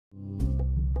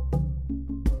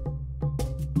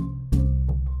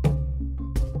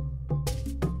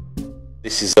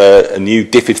This is a new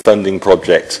DFID funding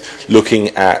project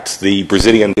looking at the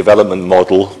Brazilian development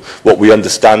model, what we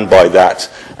understand by that,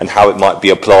 and how it might be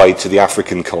applied to the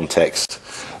African context.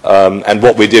 And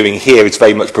what we're doing here is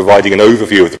very much providing an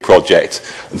overview of the project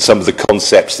and some of the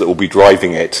concepts that will be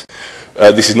driving it.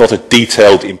 This is not a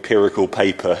detailed empirical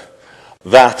paper.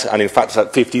 That, and in fact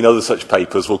 15 other such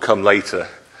papers, will come later.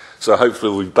 So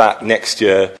hopefully we'll be back next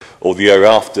year or the year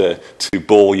after to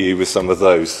bore you with some of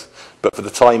those. But for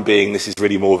the time being, this is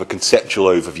really more of a conceptual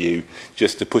overview,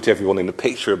 just to put everyone in the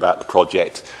picture about the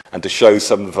project and to show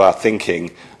some of our thinking,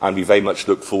 and we very much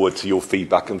look forward to your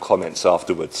feedback and comments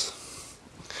afterwards.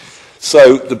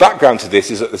 So the background to this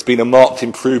is that there's been a marked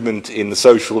improvement in the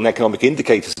social and economic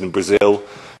indicators in Brazil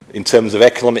in terms of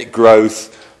economic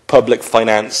growth, public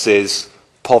finances,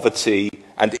 poverty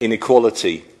and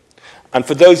inequality. And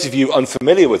for those of you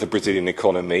unfamiliar with the Brazilian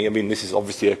economy, I mean, this is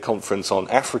obviously a conference on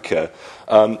Africa,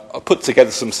 I put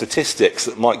together some statistics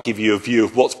that might give you a view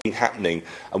of what's been happening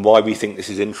and why we think this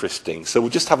is interesting. So we'll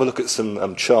just have a look at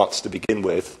some charts to begin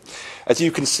with. As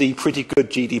you can see, pretty good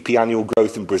GDP annual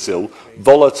growth in Brazil,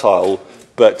 volatile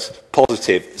but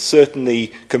positive,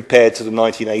 certainly compared to the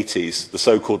 1980s, the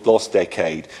so-called lost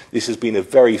decade. This has been a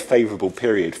very favourable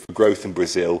period for growth in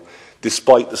Brazil,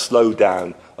 despite the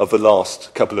slowdown of the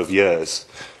last couple of years.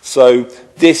 So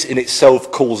this in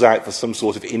itself calls out for some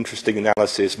sort of interesting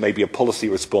analysis, maybe a policy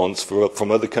response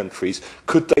from other countries.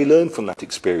 Could they learn from that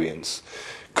experience?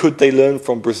 Could they learn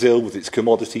from Brazil with its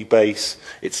commodity base,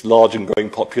 its large and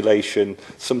growing population,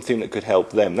 something that could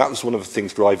help them? That was one of the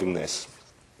things driving this.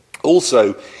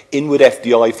 Also, inward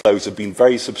FDI flows have been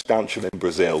very substantial in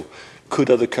Brazil. Could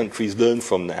other countries learn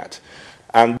from that?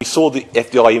 And we saw the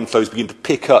FDI inflows begin to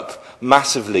pick up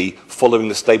massively following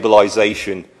the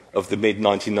stabilisation of the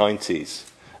mid-1990s.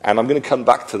 And I'm going to come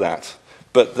back to that.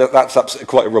 But that's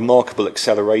quite a remarkable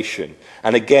acceleration.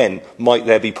 And again, might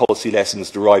there be policy lessons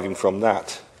deriving from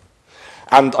that?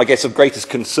 And I guess of greatest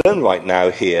concern right now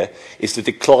here is the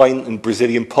decline in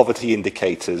Brazilian poverty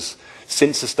indicators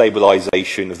since the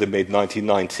stabilisation of the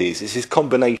mid-1990s. It's this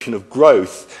combination of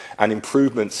growth and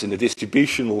improvements in the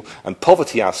distributional and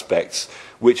poverty aspects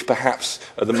which perhaps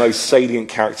are the most salient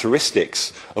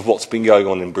characteristics of what's been going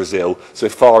on in Brazil so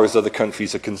far as other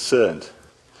countries are concerned.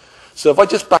 So if I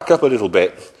just back up a little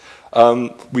bit,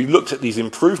 we've looked at these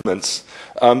improvements,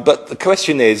 but the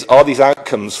question is, are these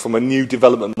outcomes from a new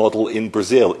development model in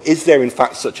Brazil? Is there in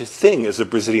fact such a thing as a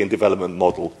Brazilian development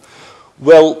model?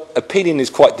 Well, opinion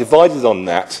is quite divided on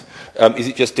that. Is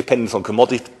it just dependent on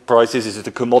commodity prices? Is it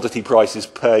a commodity prices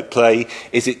play?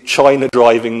 Is it China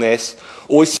driving this?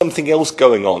 Or is something else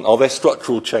going on? Are there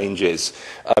structural changes?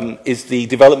 Is the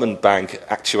development bank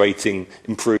actuating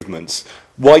improvements?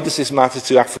 Why does this matter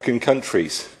to African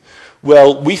countries?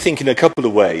 Well, we think in a couple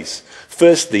of ways.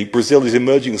 Firstly, Brazil is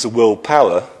emerging as a world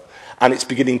power, and it's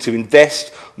beginning to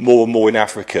invest more and more in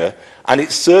Africa, and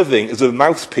it's serving as a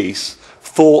mouthpiece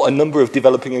for a number of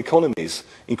developing economies.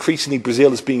 Increasingly,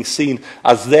 Brazil is being seen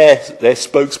as their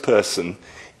spokesperson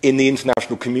in the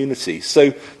international community.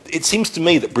 So it seems to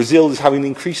me that Brazil is having an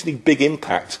increasingly big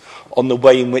impact on the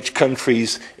way in which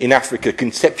countries in Africa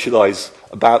conceptualize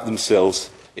about themselves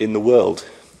in the world.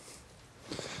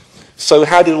 So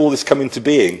how did all this come into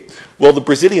being? Well, the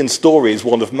Brazilian story is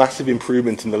one of massive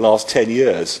improvement in the last 10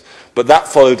 years, but that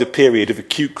followed a period of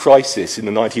acute crisis in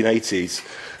the 1980s.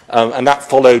 And that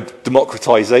followed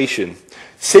democratization.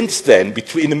 Since then,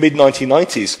 in the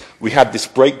mid-1990s, we had this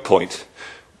break point,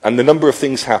 and a number of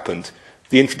things happened.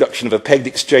 The introduction of a pegged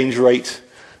exchange rate,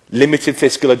 limited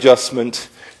fiscal adjustment,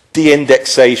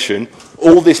 de-indexation,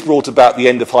 all this brought about the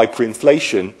end of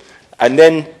hyperinflation, and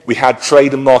then we had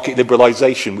trade and market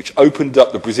liberalization, which opened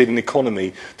up the Brazilian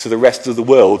economy to the rest of the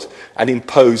world and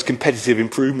imposed competitive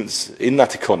improvements in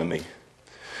that economy.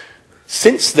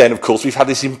 Since then, of course, we've had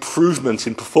this improvement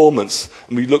in performance,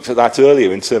 and we looked at that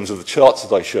earlier in terms of the charts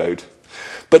that I showed.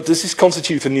 But does this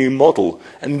constitute a new model?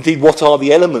 And indeed, what are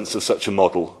the elements of such a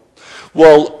model?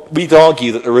 Well, we'd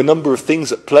argue that there are a number of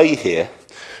things at play here.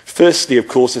 Firstly, of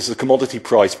course, there's the commodity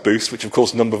price boost, which, of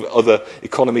course, a number of other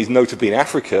economies, notably in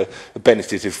Africa, have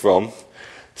benefited from.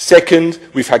 Second,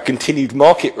 we've had continued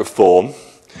market reform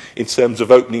in terms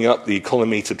of opening up the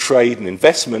economy to trade and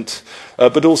investment,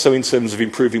 but also in terms of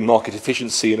improving market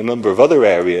efficiency in a number of other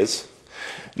areas.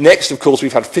 Next, of course,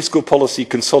 we've had fiscal policy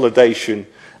consolidation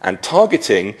and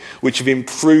targeting, which have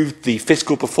improved the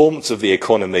fiscal performance of the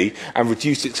economy and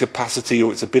reduced its capacity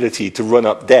or its ability to run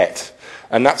up debt.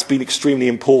 And that's been extremely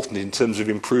important in terms of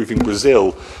improving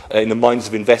Brazil in the minds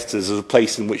of investors as a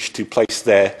place in which to place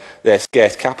their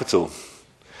scarce capital.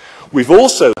 We've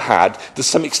also had had, to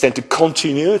some extent, a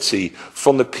continuity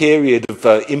from the period of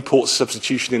import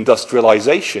substitution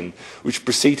industrialization, which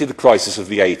preceded the crisis of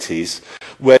the 80s,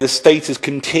 where the state has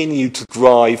continued to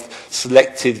drive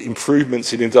selected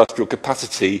improvements in industrial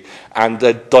capacity and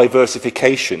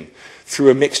diversification through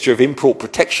a mixture of import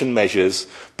protection measures,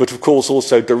 but of course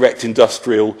also direct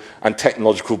industrial and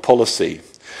technological policy.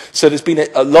 So there's been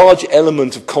a large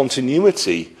element of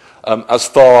continuity as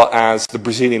far as the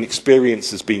Brazilian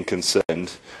experience has been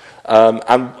concerned.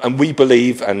 And we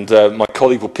believe, and my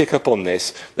colleague will pick up on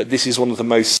this, that this is one of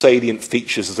the most salient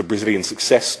features of the Brazilian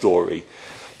success story.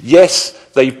 Yes,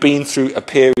 they've been through a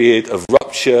period of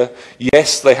rupture.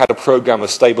 Yes, they had a program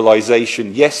of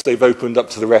stabilization. Yes, they've opened up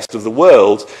to the rest of the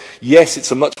world. Yes,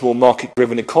 it's a much more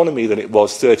market-driven economy than it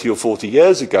was 30 or 40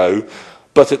 years ago.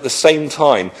 But at the same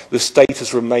time, the state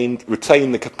has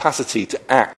retained the capacity to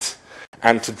act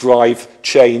and to drive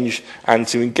change and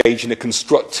to engage in a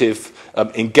constructive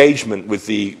engagement with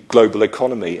the global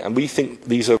economy. And we think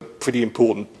these are pretty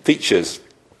important features.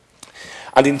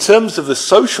 And in terms of the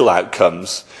social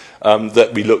outcomes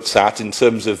that we looked at, in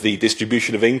terms of the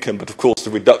distribution of income, but of course the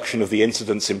reduction of the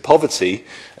incidence in poverty,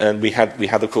 and we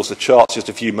had of course the charts just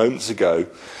a few moments ago,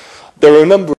 there are a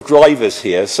number of drivers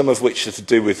here, some of which are to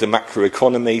do with the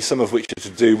macroeconomy, some of which are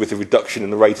to do with the reduction in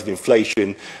the rate of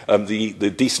inflation,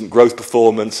 the decent growth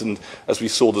performance, and as we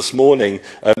saw this morning,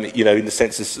 you know, in the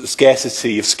sense of the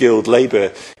scarcity of skilled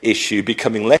labour issue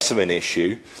becoming less of an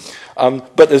issue.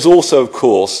 But there's also, of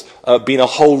course, been a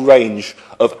whole range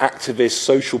of activist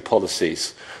social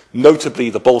policies,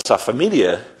 notably the Bolsa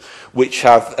Familia, which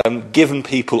have given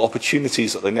people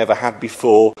opportunities that they never had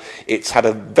before. It's had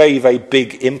a very, very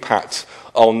big impact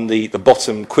on the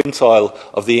bottom quintile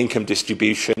of the income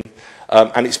distribution,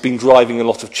 and it's been driving a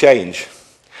lot of change.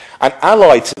 And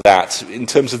allied to that, in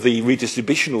terms of the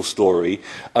redistributional story,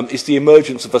 is the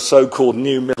emergence of a so-called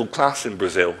new middle class in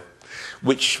Brazil,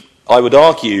 which I would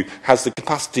argue has the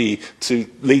capacity to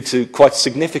lead to quite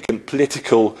significant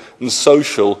political and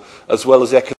social as well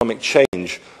as economic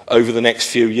change over the next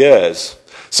few years.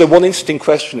 So one interesting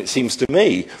question, it seems to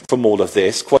me, from all of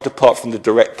this, quite apart from the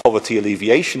direct poverty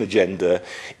alleviation agenda,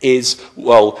 is,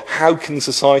 well, how can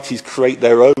societies create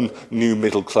their own new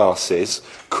middle classes?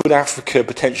 Could Africa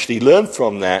potentially learn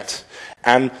from that?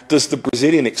 And does the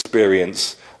Brazilian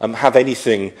experience have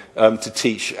anything to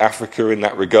teach Africa in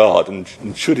that regard, and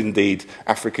should indeed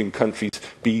African countries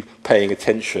be paying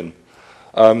attention?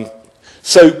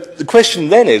 So the question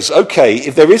then is, okay,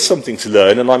 if there is something to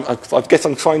learn, and I guess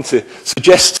I'm trying to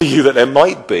suggest to you that there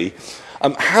might be,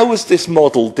 how was this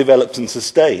model developed and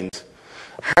sustained?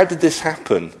 How did this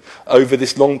happen over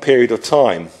this long period of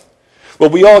time? Well,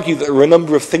 we argue that there are a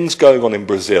number of things going on in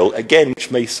Brazil, again,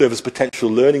 which may serve as potential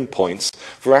learning points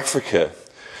for Africa.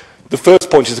 The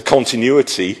first point is the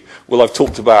continuity. Well, I've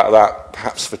talked about that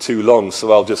perhaps for too long,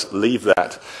 so I'll just leave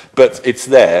that. But it's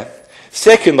there.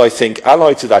 Second, I think,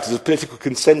 allied to that is a political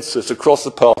consensus across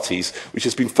the parties which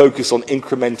has been focused on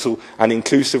incremental and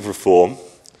inclusive reform.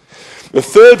 The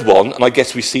third one, and I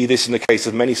guess we see this in the case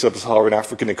of many sub-Saharan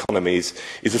African economies,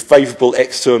 is a favourable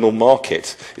external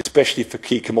market, especially for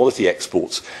key commodity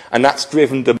exports. And that's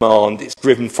driven demand, it's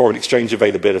driven foreign exchange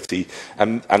availability,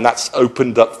 and that's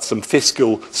opened up some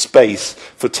fiscal space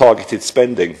for targeted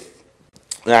spending.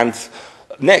 And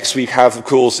next we have, of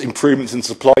course, improvements in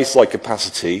supply-side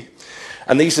capacity.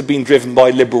 And these have been driven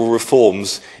by liberal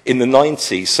reforms in the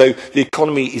 90s. So the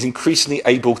economy is increasingly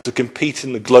able to compete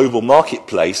in the global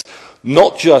marketplace,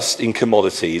 not just in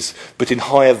commodities, but in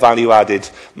higher value-added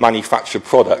manufactured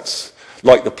products,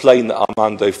 like the plane that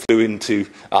Armando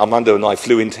and I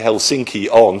flew into Helsinki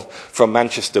on from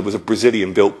Manchester was a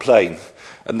Brazilian-built plane.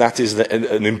 And that is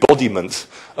an embodiment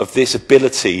of this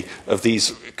ability of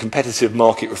these competitive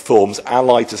market reforms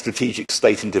allied to strategic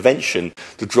state intervention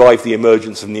to drive the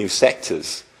emergence of new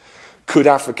sectors. Could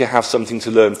Africa have something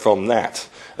to learn from that,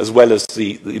 as well as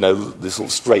the sort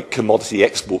of straight commodity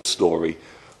export story?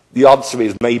 The answer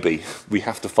is maybe. We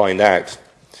have to find out.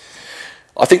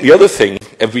 I think the other thing,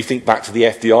 if we think back to the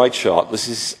FDI chart, this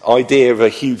is this idea of a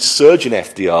huge surge in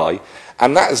FDI,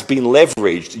 and that has been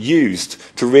leveraged,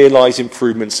 used to realise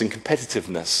improvements in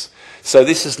competitiveness. So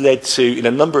this has led to, in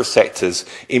a number of sectors,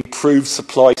 improved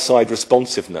supply-side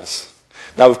responsiveness.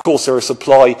 Now, of course, there are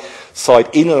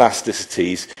supply-side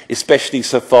inelasticities, especially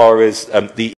so far as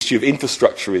the issue of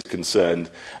infrastructure is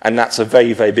concerned, and that's a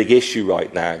very, very big issue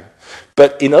right now.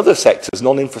 But in other sectors,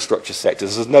 non-infrastructure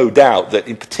sectors, there's no doubt that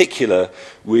in particular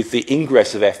with the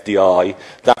ingress of FDI,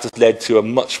 that has led to a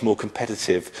much more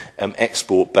competitive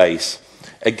export base.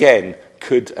 Again,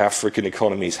 could African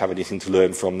economies have anything to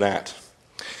learn from that?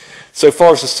 So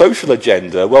far as the social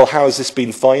agenda, well, how has this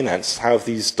been financed? How have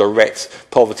these direct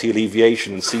poverty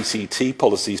alleviation and CCT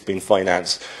policies been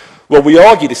financed? Well, we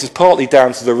argue this is partly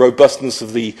down to the robustness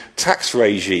of the tax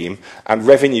regime and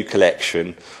revenue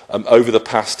collection over the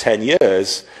past 10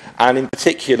 years, and in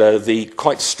particular the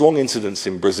quite strong incidence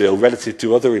in Brazil relative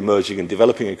to other emerging and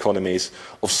developing economies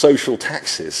of social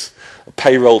taxes,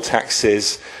 payroll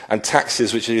taxes and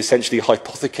taxes which are essentially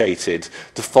hypothecated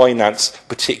to finance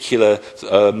particular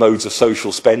modes of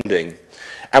social spending.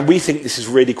 And we think this is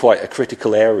really quite a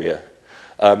critical area.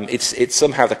 It's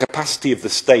somehow the capacity of the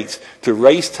state to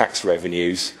raise tax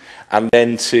revenues and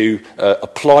then to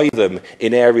apply them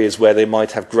in areas where they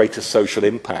might have greater social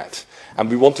impact. And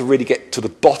we want to really get to the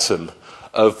bottom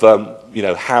of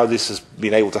how this has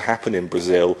been able to happen in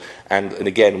Brazil, and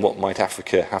again, what might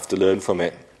Africa have to learn from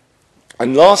it.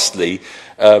 And lastly,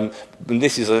 and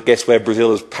this is, I guess, where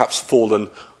Brazil has perhaps fallen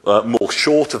more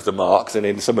short of the mark than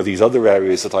in some of these other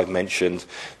areas that I've mentioned,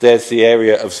 there's the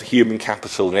area of human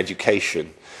capital and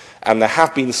education. And there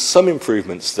have been some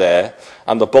improvements there,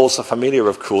 and the Bolsa Familia,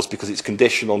 of course, because it's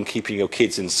conditional on keeping your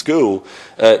kids in school,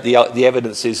 the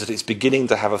evidence is that it's beginning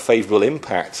to have a favourable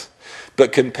impact.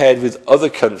 But compared with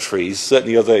other countries,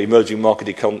 certainly other emerging market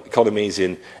economies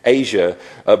in Asia,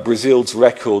 Brazil's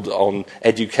record on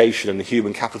education and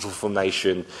human capital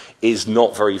formation is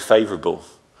not very favourable.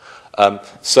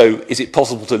 So is it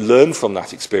possible to learn from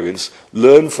that experience,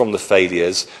 learn from the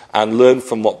failures, and learn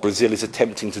from what Brazil is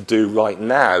attempting to do right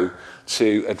now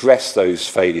to address those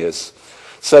failures?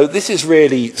 So this is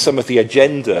really some of the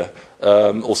agenda,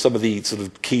 or some of the sort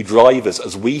of key drivers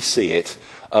as we see it,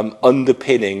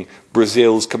 underpinning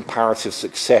Brazil's comparative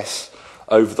success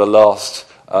over the last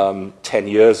 10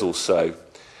 years or so.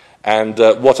 And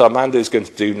what Armando is going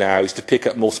to do now is to pick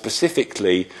up more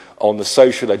specifically on the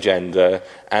social agenda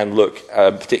and look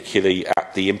particularly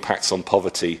at the impacts on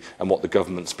poverty and what the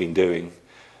government's been doing.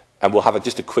 And we'll have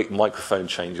just a quick microphone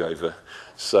changeover.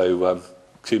 So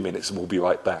 2 minutes and we'll be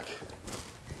right back.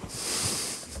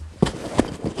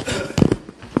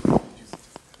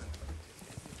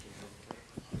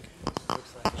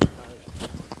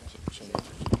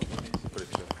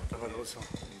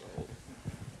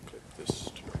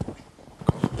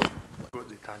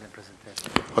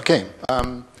 Okay,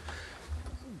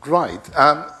 right.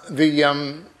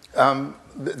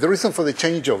 The reason for the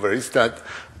changeover is that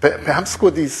perhaps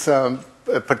what is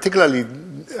particularly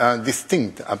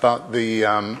distinct about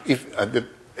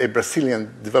a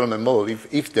Brazilian development model,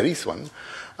 if there is one,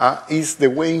 is the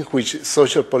way in which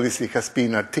social policy has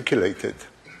been articulated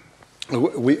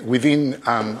within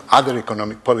other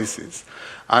economic policies.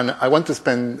 And I want to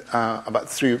spend about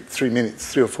 3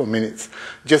 or 4 minutes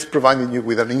just providing you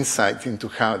with an insight into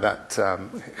how that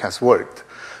has worked.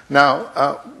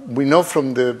 Now, we know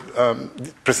from the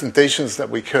presentations that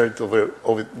we heard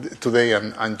over today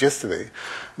and yesterday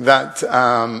that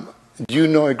you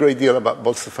know a great deal about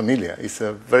Bolsa Familia. It's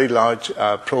a very large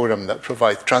program that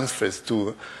provides transfers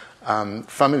to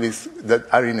families that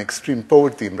are in extreme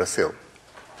poverty in Brazil.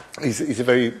 It's a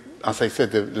very, as I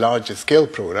said, a large scale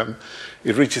program.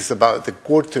 It reaches about a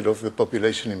quarter of the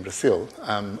population in Brazil,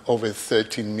 over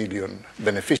 13 million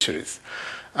beneficiaries.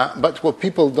 But what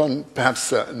people don't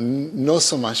perhaps know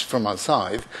so much from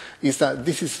outside is that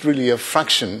this is really a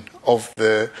fraction of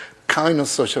the kind of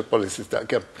social policies that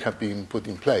have been put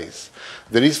in place.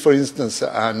 There is, for instance,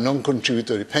 a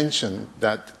non-contributory pension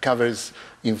that covers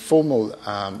informal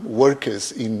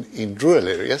workers in rural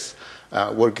areas,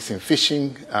 workers in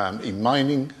fishing, in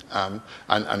mining,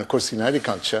 and of course in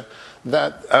agriculture,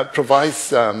 that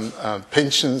provides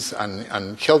pensions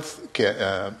and health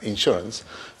care insurance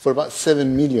for about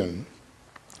 7 million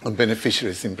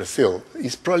beneficiaries in Brazil.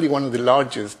 It's probably one of the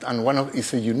largest, and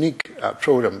it's a unique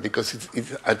program because it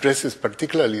addresses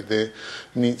particularly the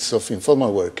needs of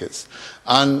informal workers.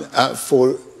 And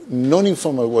for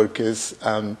non-informal workers,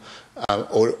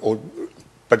 or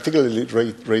particularly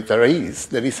retirees,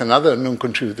 there is another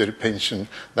non-contributory pension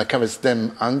that covers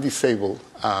them and disabled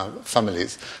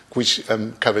families, which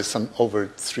covers some over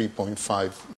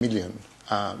 3.5 million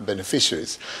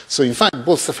beneficiaries. So in fact,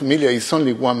 Bolsa Familia is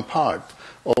only one part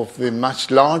of the much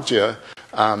larger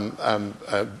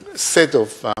set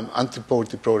of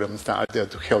anti-poverty programs that are there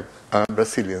to help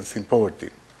Brazilians in poverty.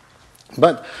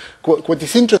 But what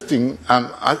is interesting,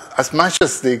 as much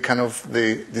as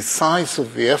the size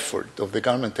of the effort, of the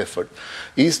government effort,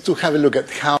 is to have a look at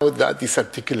how that is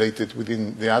articulated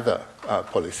within the other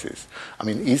policies. I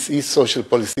mean, is social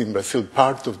policy in Brazil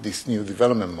part of this new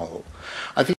development model?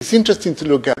 I think it's interesting to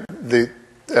look at the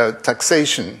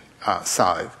taxation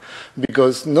side,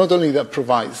 because not only that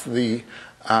provides the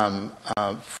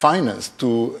finance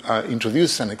to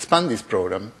introduce and expand this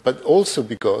program, but also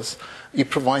because it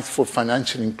provides for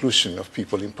financial inclusion of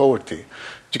people in poverty.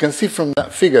 You can see from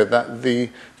that figure that the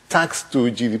tax to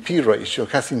GDP ratio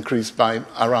has increased by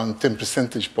around 10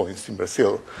 percentage points in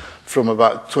Brazil, from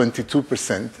about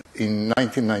 22% in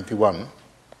 1991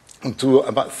 to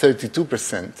about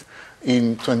 32%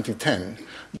 in 2010.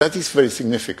 That is very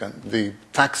significant. The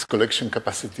tax collection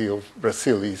capacity of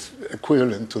Brazil is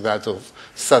equivalent to that of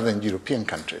southern European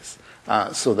countries.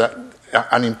 So that,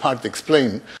 and in part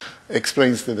explains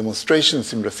the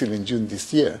demonstrations in Brazil in June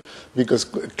this year, because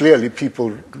clearly people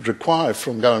require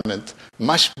from government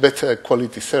much better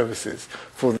quality services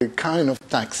for the kind of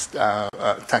tax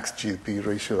GDP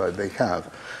ratio that they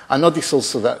have. And notice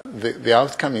also that the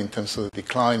outcome in terms of the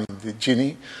decline in the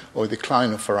Gini, or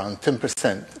decline of around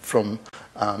 10% from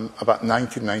about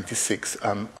 1996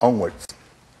 onwards.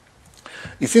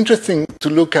 It's interesting to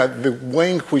look at the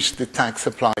way in which the tax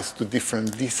applies to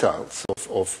different deciles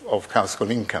of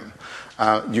household income.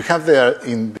 You have there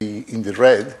in the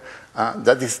red,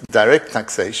 that is direct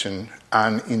taxation,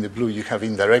 and in the blue you have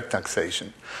indirect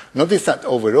taxation. Notice that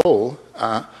overall,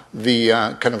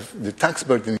 the tax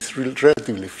burden is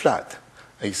relatively flat.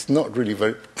 It's not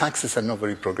really taxes are not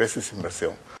very progressive in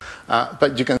Brazil.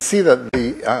 But you can see that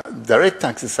the direct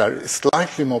taxes are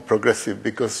slightly more progressive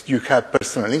because you have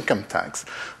personal income tax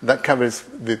that covers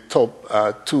the top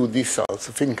two deciles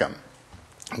of income.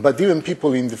 But even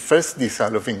people in the first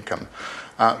decile of income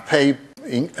pay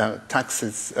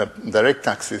taxes, direct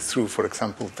taxes through, for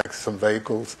example, taxes on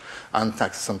vehicles and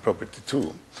taxes on property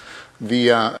too.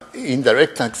 The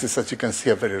indirect taxes, as you can see,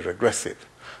 are very regressive.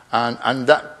 And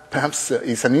that perhaps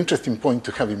is an interesting point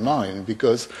to have in mind,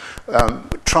 because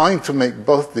trying to make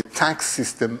both the tax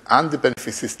system and the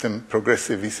benefit system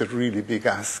progressive is a really big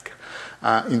ask.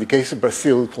 In the case of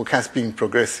Brazil, what has been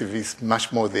progressive is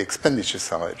much more the expenditure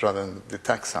side rather than the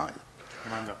tax side.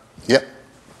 Armando. Yeah.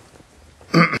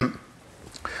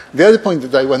 The other point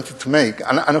that I wanted to make,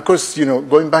 and of course,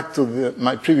 going back to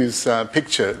my previous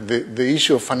picture, the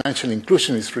issue of financial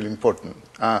inclusion is really important.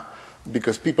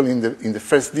 Because people in the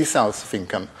first deciles of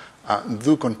income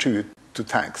do contribute to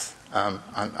tax.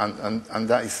 And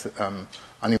that is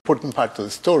an important part of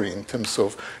the story in terms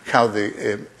of how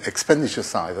the expenditure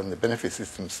side and the benefit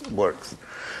systems works.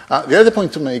 The other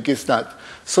point to make is that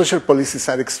social policies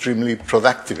are extremely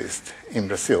productivist in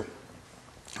Brazil.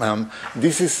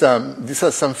 These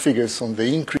are some figures on the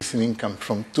increase in income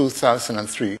from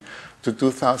 2003 to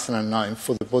 2009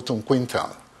 for the bottom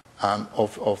quintile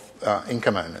of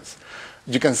income earners.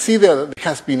 You can see there that there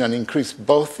has been an increase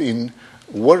both in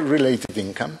work-related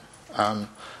income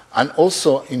and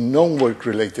also in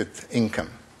non-work-related income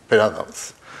per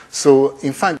adults. So,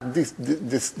 in fact,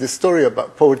 the story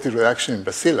about poverty reduction in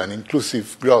Brazil and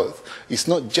inclusive growth is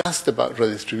not just about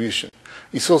redistribution.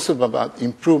 It's also about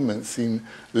improvements in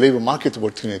labor market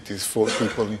opportunities for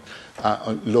people in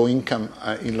low income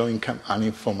and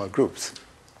informal groups.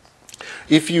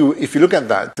 If you look at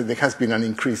that, there has been an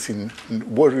increase in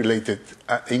work-related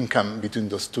income between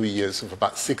those 2 years of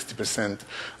about 60%,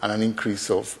 and an increase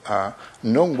of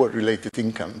non-work-related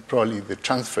income, probably the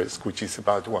transfers, which is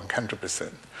about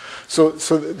 100%. So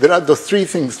there are those three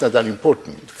things that are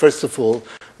important. First of all,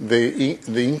 the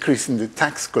increase in the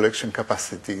tax collection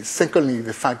capacity. Secondly,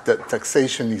 the fact that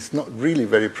taxation is not really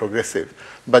very progressive,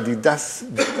 but it does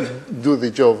do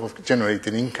the job of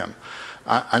generating income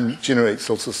and generates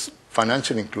also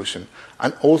financial inclusion,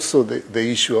 and also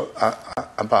the issue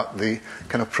about the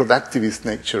kind of productivist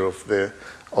nature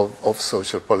of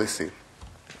social policy.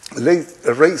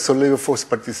 Rates of labor force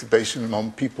participation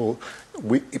among people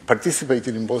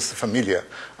participating in Bolsa Familia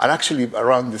are actually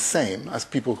around the same as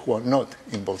people who are not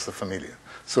in Bolsa Familia.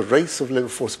 So rates of labor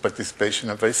force participation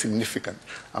are very significant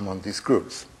among these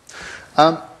groups.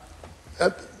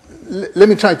 Let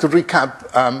me try to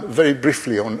recap very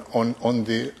briefly on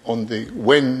the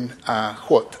when,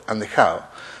 what, and the how.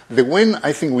 The when,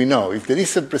 I think we know. If there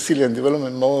is a Brazilian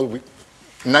development model,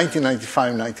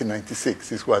 1995,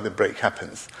 1996 is where the break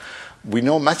happens. We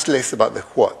know much less about the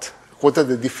what. What are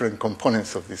the different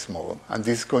components of this model? And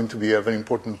this is going to be a very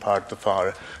important part of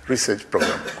our research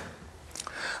program.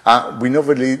 We know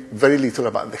very little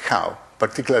about the how.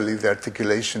 Particularly the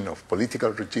articulation of political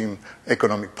regime,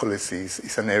 economic policies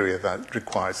is an area that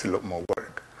requires a lot more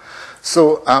work.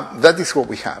 So that is what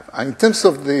we have. And in terms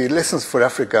of the lessons for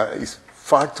Africa, it's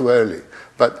far too early,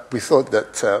 but we thought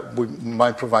that we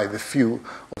might provide a few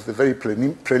of the very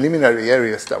preliminary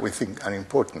areas that we think are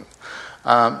important.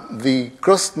 The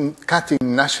cross-cutting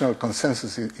national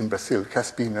consensus in Brazil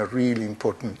has been a really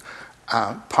important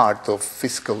part of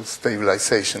fiscal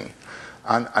stabilization.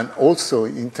 and also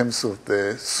in terms of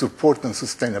the support and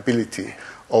sustainability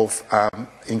of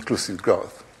inclusive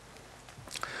growth.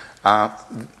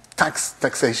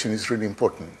 Taxation is really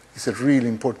important. It's a really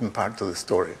important part of the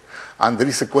story. And there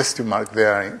is a question mark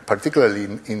there, particularly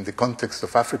in the context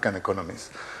of African economies,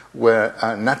 where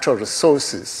natural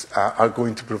resources are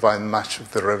going to provide much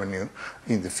of the revenue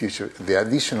in the future, the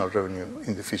additional revenue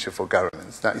in the future for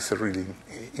governments. That is a really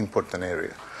important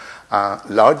area.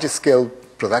 Larger scale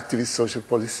productivist social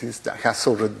policies that has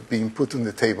already been put on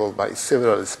the table by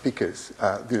several speakers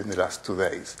during the last 2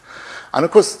 days. And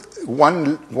of course,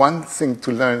 one thing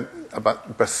to learn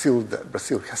about Brazil that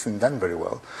Brazil hasn't done very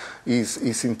well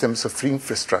is in terms of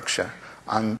infrastructure,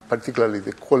 and particularly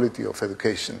the quality of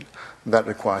education that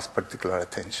requires particular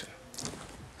attention.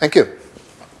 Thank you.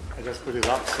 I just put it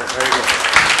up, so very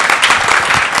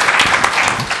good.